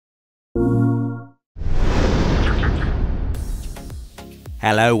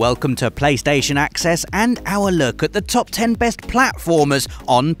Hello, welcome to PlayStation Access and our look at the top 10 best platformers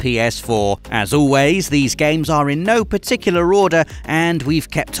on PS4. As always, these games are in no particular order and we've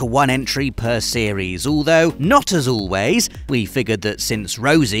kept to one entry per series, although not as always. We figured that since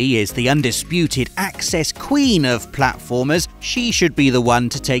Rosie is the undisputed Access queen of platformers, she should be the one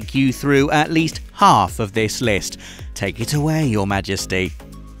to take you through at least half of this list. Take it away, Your Majesty.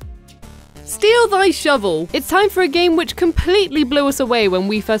 Steal Thy Shovel! It's time for a game which completely blew us away when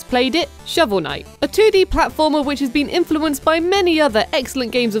we first played it, Shovel Knight. A 2D platformer which has been influenced by many other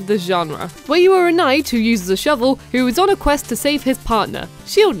excellent games of this genre, where you are a knight who uses a shovel who is on a quest to save his partner,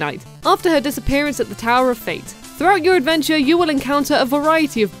 Shield Knight, after her disappearance at the Tower of Fate. Throughout your adventure, you will encounter a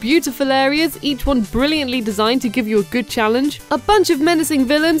variety of beautiful areas, each one brilliantly designed to give you a good challenge, a bunch of menacing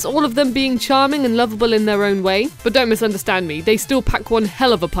villains, all of them being charming and lovable in their own way, but don't misunderstand me, they still pack one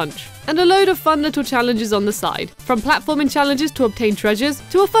hell of a punch. And a load of fun little challenges on the side, from platforming challenges to obtain treasures,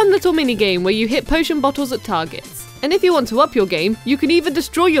 to a fun little mini-game where you hit potion bottles at targets. And if you want to up your game, you can even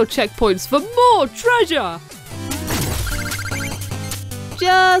destroy your checkpoints for more treasure!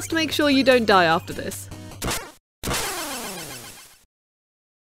 Just make sure you don't die after this.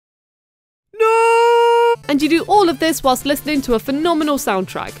 And you do all of this whilst listening to a phenomenal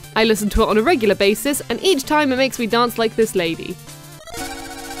soundtrack. I listen to it on a regular basis, and each time it makes me dance like this lady.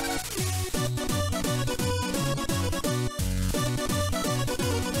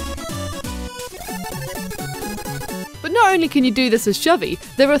 But not only can you do this as Shovey,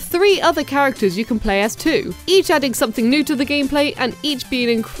 there are 3 other characters you can play as too, each adding something new to the gameplay and each being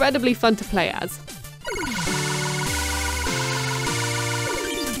incredibly fun to play as.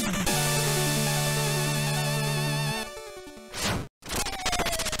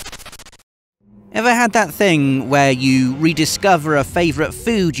 Ever had that thing where you rediscover a favourite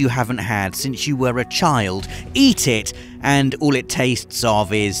food you haven't had since you were a child, eat it, and all it tastes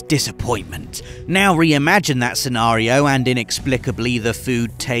of is disappointment? Now reimagine that scenario and inexplicably the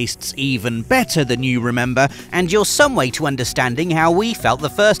food tastes even better than you remember, and you're some way to understanding how we felt the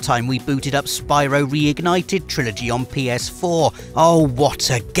first time we booted up Spyro Reignited Trilogy on PS4. Oh, what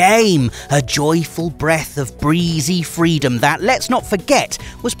a game! A joyful breath of breezy freedom that, let's not forget,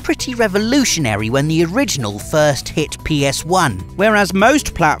 was pretty revolutionary when the original first hit PS1. Whereas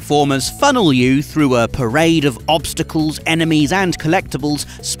most platformers funnel you through a parade of obstacles, enemies and collectibles,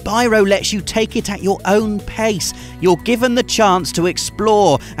 Spyro lets you take it at your own pace. You're given the chance to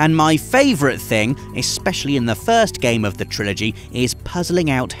explore, and my favourite thing, especially in the first game of the trilogy, is puzzling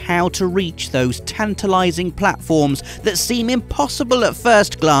out how to reach those tantalising platforms that seem impossible at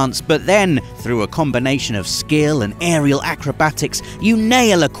first glance, but then, through a combination of skill and aerial acrobatics, you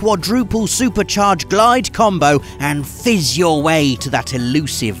nail a quadruple supercharged glide combo and fizz your way to that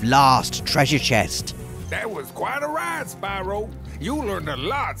elusive last treasure chest. That was quite a ride, Spyro. You learned a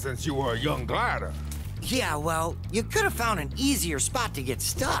lot since you were a young glider. Yeah, well, you could have found an easier spot to get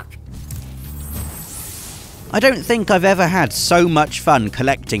stuck. I don't think I've ever had so much fun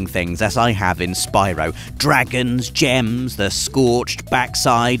collecting things as I have in Spyro. Dragons, gems, the scorched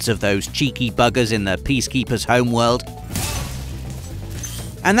backsides of those cheeky buggers in the Peacekeeper's homeworld.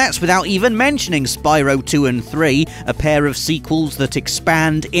 And that's without even mentioning Spyro 2 and 3, a pair of sequels that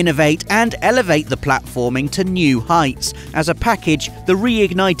expand, innovate and elevate the platforming to new heights. As a package, the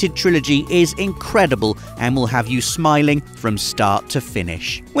Reignited Trilogy is incredible and will have you smiling from start to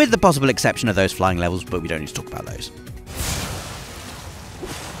finish. With the possible exception of those flying levels, but we don't need to talk about those.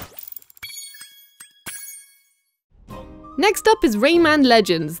 Next up is Rayman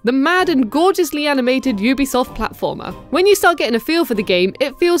Legends, the mad and gorgeously animated Ubisoft platformer. When you start getting a feel for the game,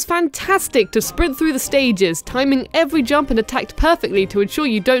 it feels fantastic to sprint through the stages, timing every jump and attack perfectly to ensure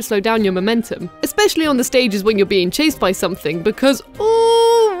you don't slow down your momentum. Especially on the stages when you're being chased by something, because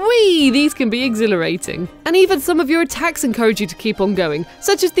ooh-wee, these can be exhilarating. And even some of your attacks encourage you to keep on going,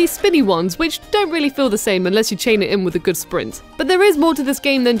 such as these spinny ones, which don't really feel the same unless you chain it in with a good sprint. But there is more to this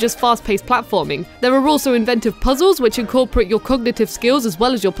game than just fast-paced platforming. There are also inventive puzzles which incorporate your cognitive skills as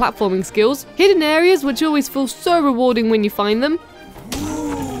well as your platforming skills, hidden areas which always feel so rewarding when you find them.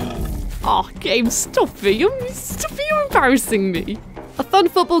 Oh, game, stop it, you're embarrassing me. A fun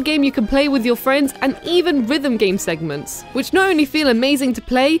football game you can play with your friends, and even rhythm game segments, which not only feel amazing to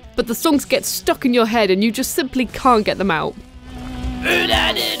play, but the songs get stuck in your head and you just simply can't get them out.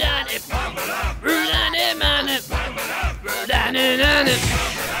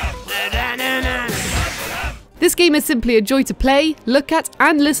 This game is simply a joy to play, look at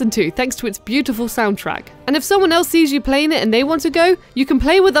and listen to thanks to its beautiful soundtrack. And if someone else sees you playing it and they want to go, you can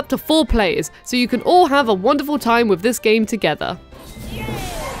play with up to 4 players, so you can all have a wonderful time with this game together.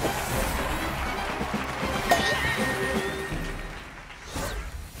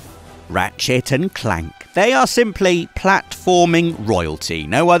 Ratchet and Clank. They are simply platforming royalty,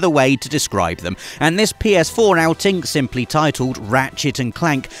 no other way to describe them, and this PS4 outing, simply titled Ratchet and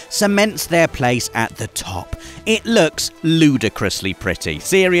Clank, cements their place at the top. It looks ludicrously pretty.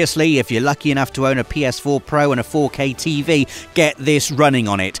 Seriously, if you're lucky enough to own a PS4 Pro and a 4K TV, get this running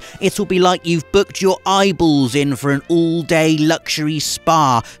on it. It'll be like you've booked your eyeballs in for an all-day luxury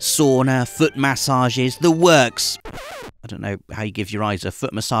spa, sauna, foot massages, the works. I don't know how you give your eyes a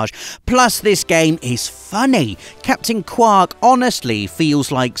foot massage. Plus, this game is funny. Captain Quark honestly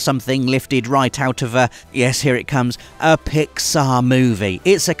feels like something lifted right out of a, yes, here it comes, a Pixar movie.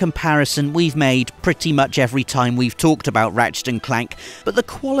 It's a comparison we've made pretty much every time we've talked about Ratchet and Clank, but the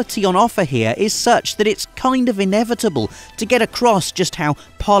quality on offer here is such that it's kind of inevitable to get across just how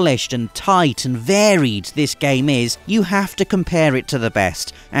polished and tight and varied this game is. You have to compare it to the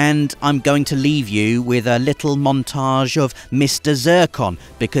best, and I'm going to leave you with a little montage of Mr. Zircon,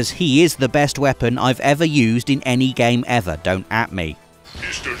 because he is the best weapon I've ever used in any game ever. Don't at me.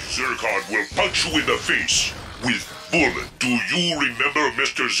 Mr. Zircon will punch you in the face with bullet. Do you remember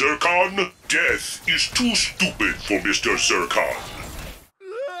Mr. Zircon? Death is too stupid for Mr. Zircon.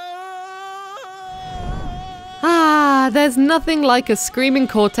 Ah, there's nothing like a screaming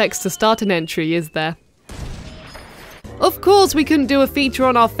Cortex to start an entry, is there? Of course, we couldn't do a feature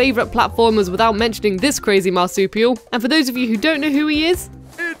on our favourite platformers without mentioning this crazy marsupial, and for those of you who don't know who he is,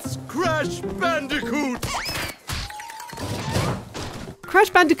 it's Crash Bandicoot! Crash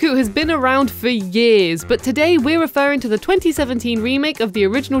Bandicoot has been around for years, but today we're referring to the 2017 remake of the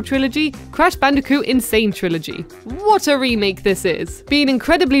original trilogy, Crash Bandicoot Insane Trilogy. What a remake this is! Being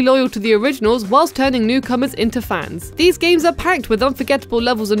incredibly loyal to the originals whilst turning newcomers into fans. These games are packed with unforgettable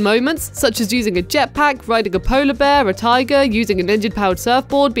levels and moments, such as using a jetpack, riding a polar bear, a tiger, using an engine-powered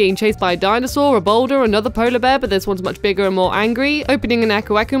surfboard, being chased by a dinosaur, a boulder, another polar bear, but this one's much bigger and more angry, opening an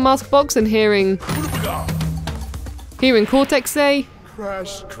Aku Aku mask box and hearing Cortex say,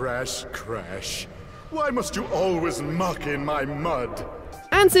 Crash, crash, crash. Why must you always muck in my mud?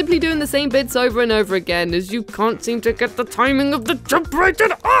 And simply doing the same bits over and over again as you can't seem to get the timing of the jump right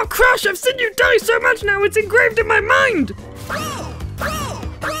and oh Crash, I've seen you die so much now it's engraved in my mind!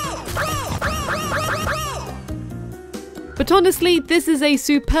 But honestly, this is a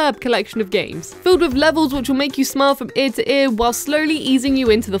superb collection of games, filled with levels which will make you smile from ear to ear while slowly easing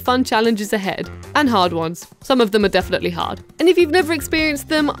you into the fun challenges ahead. And hard ones. Some of them are definitely hard. And if you've never experienced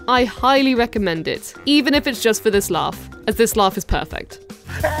them, I highly recommend it, even if it's just for this laugh, as this laugh is perfect.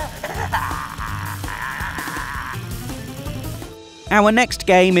 Our next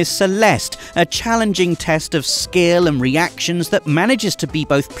game is Celeste, a challenging test of skill and reactions that manages to be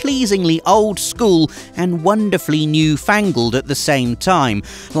both pleasingly old school and wonderfully newfangled at the same time.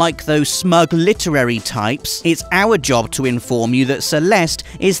 Like those smug literary types, it's our job to inform you that Celeste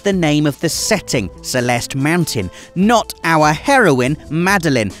is the name of the setting, Celeste Mountain, not our heroine,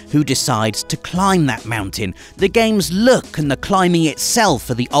 Madeline, who decides to climb that mountain. The game's look and the climbing itself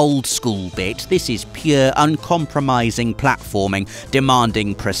are the old school bit. This is pure, uncompromising platforming,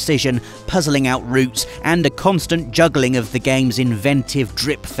 demanding precision, puzzling out routes, and a constant juggling of the game's inventive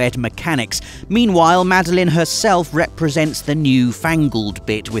drip-fed mechanics. Meanwhile, Madeline herself represents the newfangled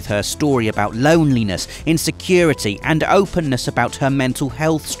bit with her story about loneliness, insecurity, and openness about her mental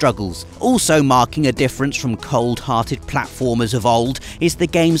health struggles. Also marking a difference from cold-hearted platformers of old is the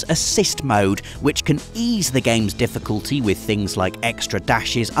game's assist mode, which can ease the game's difficulty with things like extra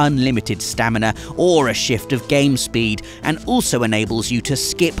dashes, unlimited stamina, or a shift of game speed, and also enables you to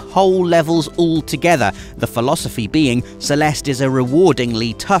skip whole levels altogether, the philosophy being Celeste is a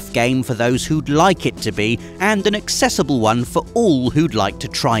rewardingly tough game for those who'd like it to be, and an accessible one for all who'd like to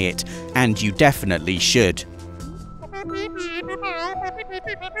try it. And you definitely should.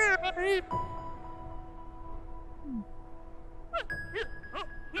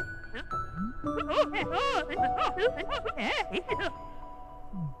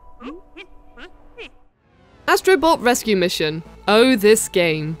 Astrobot Rescue Mission. Oh, this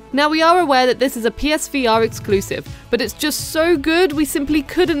game. Now we are aware that this is a PSVR exclusive, but it's just so good we simply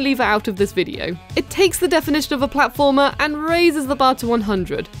couldn't leave it out of this video. It takes the definition of a platformer and raises the bar to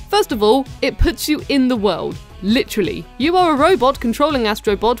 100. First of all, it puts you in the world. Literally. You are a robot controlling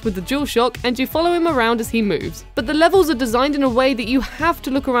Astrobot with the DualShock and you follow him around as he moves. But the levels are designed in a way that you have to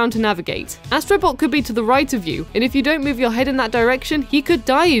look around to navigate. Astrobot could be to the right of you, and if you don't move your head in that direction, he could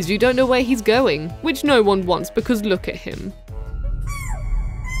die as you don't know where he's going. Which no one wants because look at him.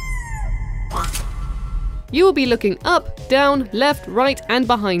 You will be looking up, down, left, right, and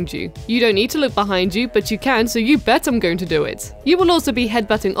behind you. You don't need to look behind you, but you can, so you bet I'm going to do it. You will also be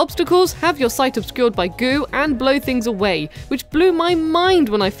headbutting obstacles, have your sight obscured by goo, and blow things away, which blew my mind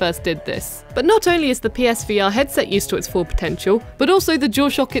when I first did this. But not only is the PSVR headset used to its full potential, but also the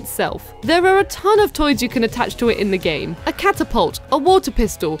DualShock itself. There are a ton of toys you can attach to it in the game. A catapult, a water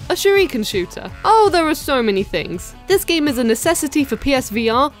pistol, a shuriken shooter. Oh, there are so many things. This game is a necessity for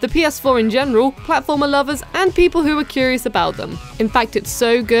PSVR, the PS4 in general, platformer lovers, and people who are curious about them. In fact, it's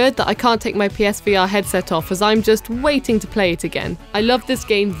so good that I can't take my PSVR headset off as I'm just waiting to play it again. I love this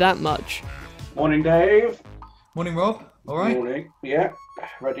game that much. Morning, Dave. Morning, Rob. All right? Morning. Yeah,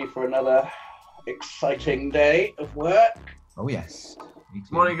 ready for another exciting day of work. Oh, yes.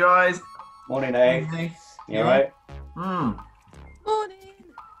 Morning, guys. Morning, Dave. Morning. You all right? Morning.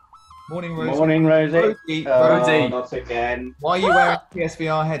 Morning, Rosie. Morning, Rosie. Rosie. Oh, Rosie. not again. Why are you wearing a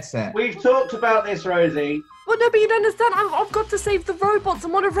PSVR headset? We've talked about this, Rosie. Well, no, but you don't understand. I've got to save the robots.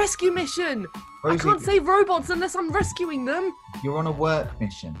 I'm on a rescue mission. Rosie, I can't save robots unless I'm rescuing them. You're on a work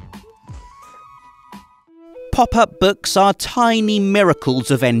mission. Pop-up books are tiny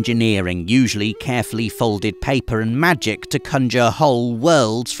miracles of engineering, usually carefully folded paper and magic to conjure whole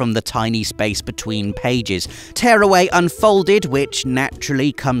worlds from the tiny space between pages. Tearaway Unfolded, which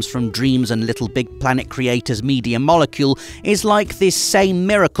naturally comes from Dreams and Little Big Planet creators Media Molecule, is like this same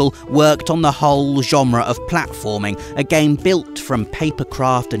miracle worked on the whole genre of platforming, a game built from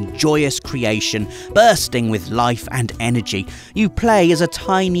papercraft and joyous creation, bursting with life and energy. You play as a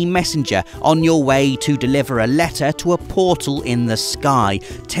tiny messenger on your way to deliver a letter to a portal in the sky.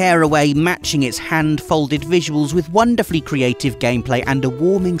 Tearaway matching its hand-folded visuals with wonderfully creative gameplay and a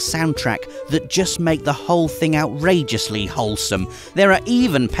warming soundtrack that just make the whole thing outrageously wholesome. There are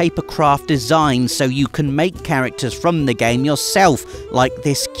even papercraft designs so you can make characters from the game yourself, like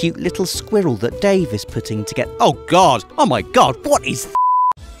this cute little squirrel that Dave is putting together. Oh god! Oh my god, what is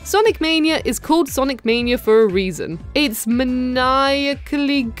Sonic Mania is called Sonic Mania for a reason. It's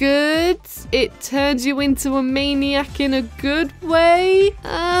maniacally good. It turns you into a maniac in a good way.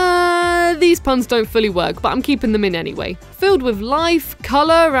 These puns don't fully work, but I'm keeping them in anyway. Filled with life,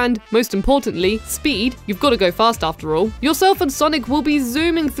 colour, and, most importantly, speed. You've got to go fast after all. Yourself and Sonic will be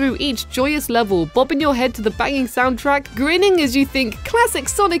zooming through each joyous level, bobbing your head to the banging soundtrack, grinning as you think, classic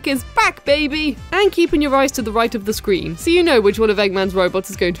Sonic is back, baby! And keeping your eyes to the right of the screen, so you know which one of Eggman's robots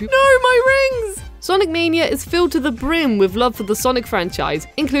is going to be. No, my rings! Sonic Mania is filled to the brim with love for the Sonic franchise,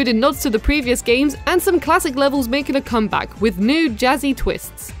 including nods to the previous games and some classic levels making a comeback with new jazzy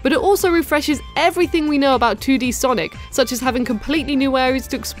twists. But it also refreshes everything we know about 2D Sonic, such as having completely new areas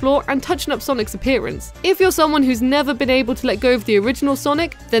to explore and touching up Sonic's appearance. If you're someone who's never been able to let go of the original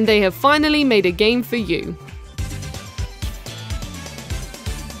Sonic, then they have finally made a game for you.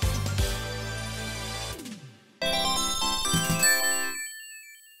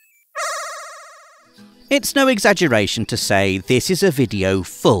 It's no exaggeration to say this is a video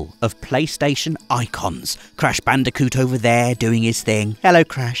full of PlayStation icons. Crash Bandicoot over there doing his thing. Hello,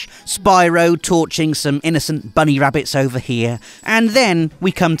 Crash. Spyro torching some innocent bunny rabbits over here. And then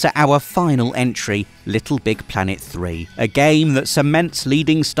we come to our final entry, Little Big Planet 3, a game that cements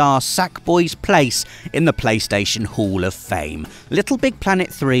leading star Sackboy's place in the PlayStation Hall of Fame. Little Big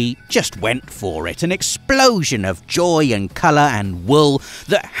Planet 3 just went for it, an explosion of joy and colour and wool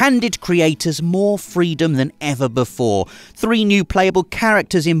that handed creators more freedom than ever before. 3 new playable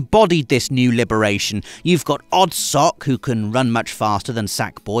characters embodied this new liberation. You've got Oddsock, who can run much faster than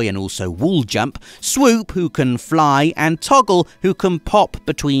Sackboy and also wall jump, Swoop, who can fly, and Toggle, who can pop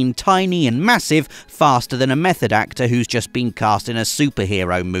between tiny and massive faster than a method actor who's just been cast in a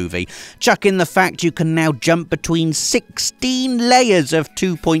superhero movie. Chuck in the fact you can now jump between 16 layers of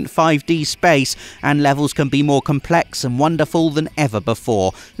 2.5D space, and levels can be more complex and wonderful than ever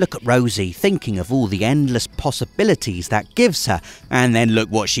before. Look at Rosie, thinking of all the endless possibilities that gives her, and then look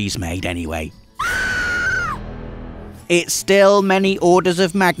what she's made anyway. It's still many orders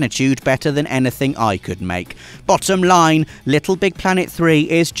of magnitude better than anything I could make. Bottom line, Little Big Planet 3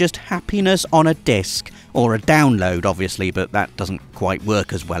 is just happiness on a disc. Or a download, obviously, but that doesn't quite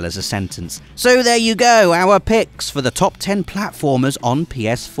work as well as a sentence. So there you go, our picks for the top 10 platformers on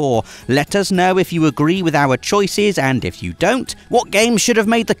PS4. Let us know if you agree with our choices, and if you don't, what games should have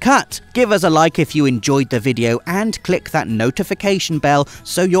made the cut? Give us a like if you enjoyed the video, and click that notification bell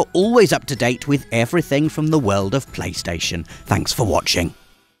so you're always up to date with everything from the world of PlayStation. Thanks for watching.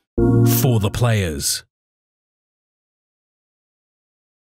 For the players.